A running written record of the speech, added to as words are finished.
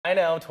I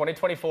know,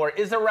 2024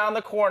 is around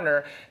the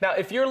corner. Now,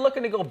 if you're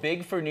looking to go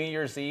big for New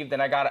Year's Eve, then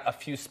I got a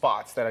few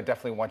spots that I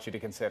definitely want you to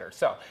consider.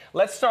 So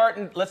let's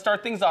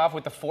start things off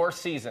with the Four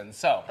Seasons.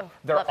 So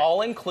they're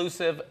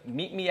all-inclusive,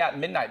 meet me at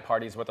midnight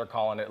party is what they're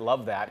calling it.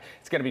 Love that.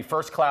 It's going to be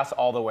first class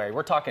all the way.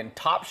 We're talking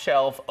top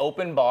shelf,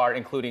 open bar,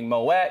 including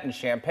Moet and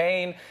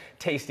champagne,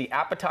 tasty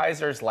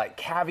appetizers like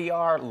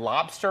caviar,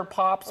 lobster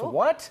pops,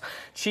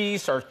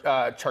 cheese or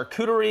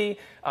charcuterie,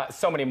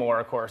 so many more,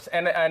 of course.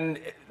 And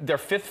their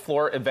 5th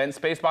floor event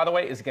space, by the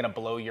way, is going to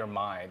blow your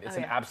mind. It's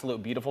an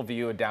absolute beautiful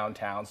view of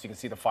downtown, so you can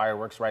see the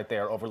fireworks right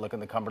there overlooking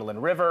the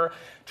Cumberland River.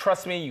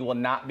 Trust me, you will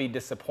not be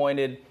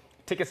disappointed.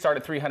 Tickets start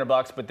at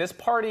 $300, but this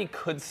party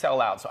could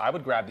sell out, so I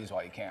would grab these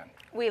while you can.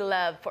 We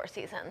love Four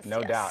Seasons.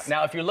 No doubt.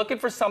 Now, if you're looking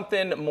for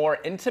something more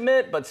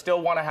intimate, but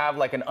still want to have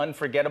like an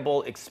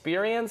unforgettable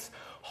experience,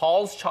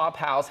 Hall's Chop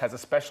House has a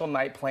special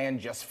night plan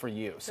just for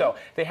you. So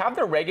they have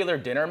their regular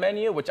dinner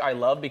menu, which I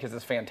love because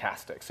it's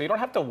fantastic. So you don't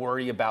have to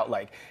worry about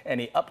like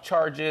any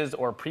upcharges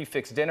or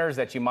prefix dinners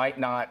that you might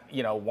not,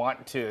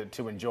 want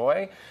to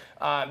enjoy.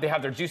 They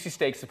have their juicy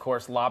steaks, of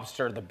course,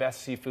 lobster, the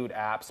best seafood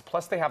apps.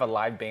 Plus, they have a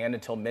live band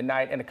until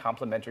midnight and a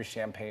complimentary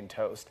champagne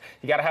toast.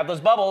 You got to have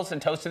those bubbles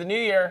and toast to the new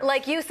year.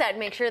 Like you said,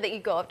 make sure that you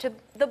go up to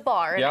the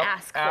bar and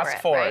ask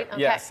for it. Right?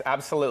 Yes,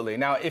 absolutely.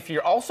 Now, if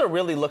you're also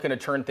really looking to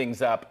turn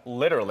things up,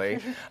 literally,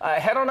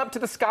 head on up to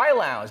the Sky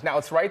Lounge. Now,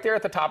 it's right there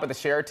at the top of the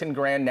Sheraton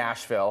Grand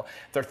Nashville.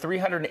 Their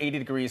 380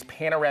 degrees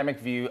panoramic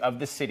view of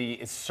the city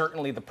is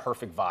certainly the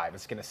perfect vibe.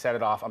 It's going to set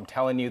it off. I'm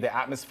telling you, the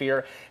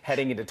atmosphere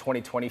heading into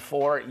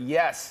 2024.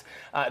 Yes.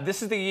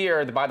 This is the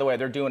year, by the way,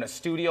 they're doing a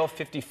Studio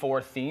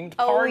 54 themed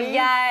party. Oh,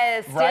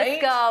 yes.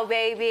 Right? Disco,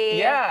 baby.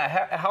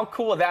 Yeah. How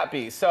cool would that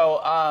be? So,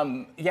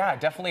 yeah,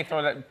 definitely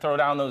throw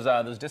down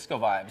those disco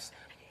vibes.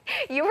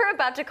 You were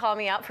about to call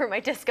me out for my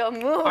disco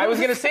move. I was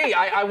going to see.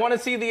 I want to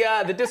see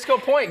the disco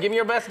point. Give me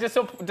your best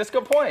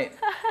disco point.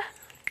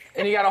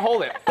 And you got to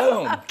hold it.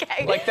 Boom.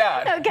 Okay. Like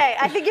that. Okay.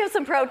 I think you have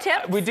some pro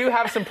tips. We do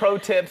have some pro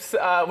tips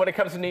when it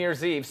comes to New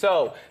Year's Eve.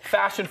 So,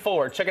 fashion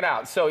forward. Check it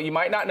out. So, you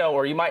might not know,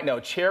 or you might know,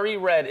 cherry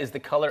red is the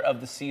color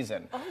of the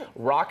season,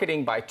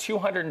 rocketing by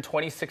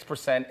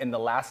 226% in the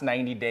last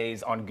 90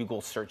 days on Google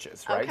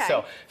searches, right? Okay.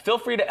 So, feel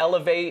free to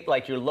elevate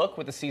like your look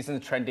with the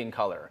season's trending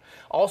color.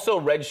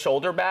 Also, red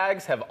shoulder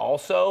bags have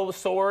also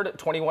soared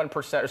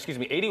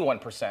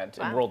 81%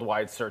 in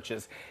worldwide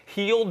searches.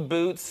 Heeled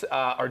boots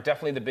are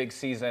definitely the big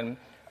season.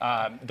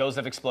 Those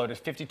have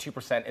exploded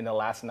 52% in the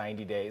last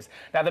 90 days.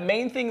 Now, the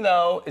main thing,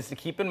 though, is to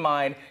keep in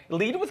mind,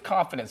 lead with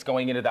confidence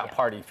going into that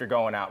party if you're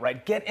going out,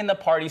 right? Get in the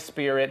party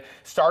spirit.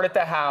 Start at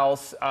the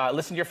house.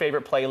 Listen to your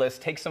favorite playlist.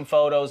 Take some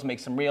photos. Make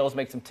some reels.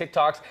 Make some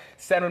TikToks.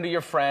 Send them to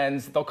your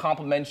friends. They'll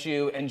compliment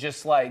you. And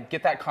just, like,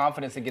 get that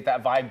confidence and get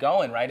that vibe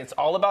going, right? It's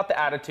all about the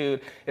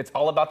attitude. It's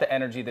all about the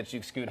energy that you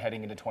exude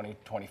heading into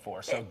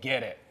 2024. So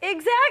get it.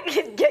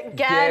 Exactly.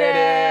 Get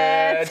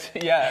it.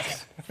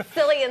 Yes.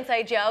 Silly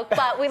inside joke,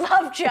 but we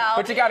love Joe.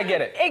 But you got to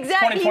get it.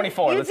 Exactly.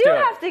 2024. You Let's do do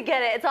it. have to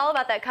get it. It's all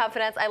about that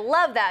confidence. I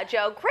love that,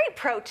 Joe. Great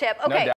pro tip. Okay. No doubt.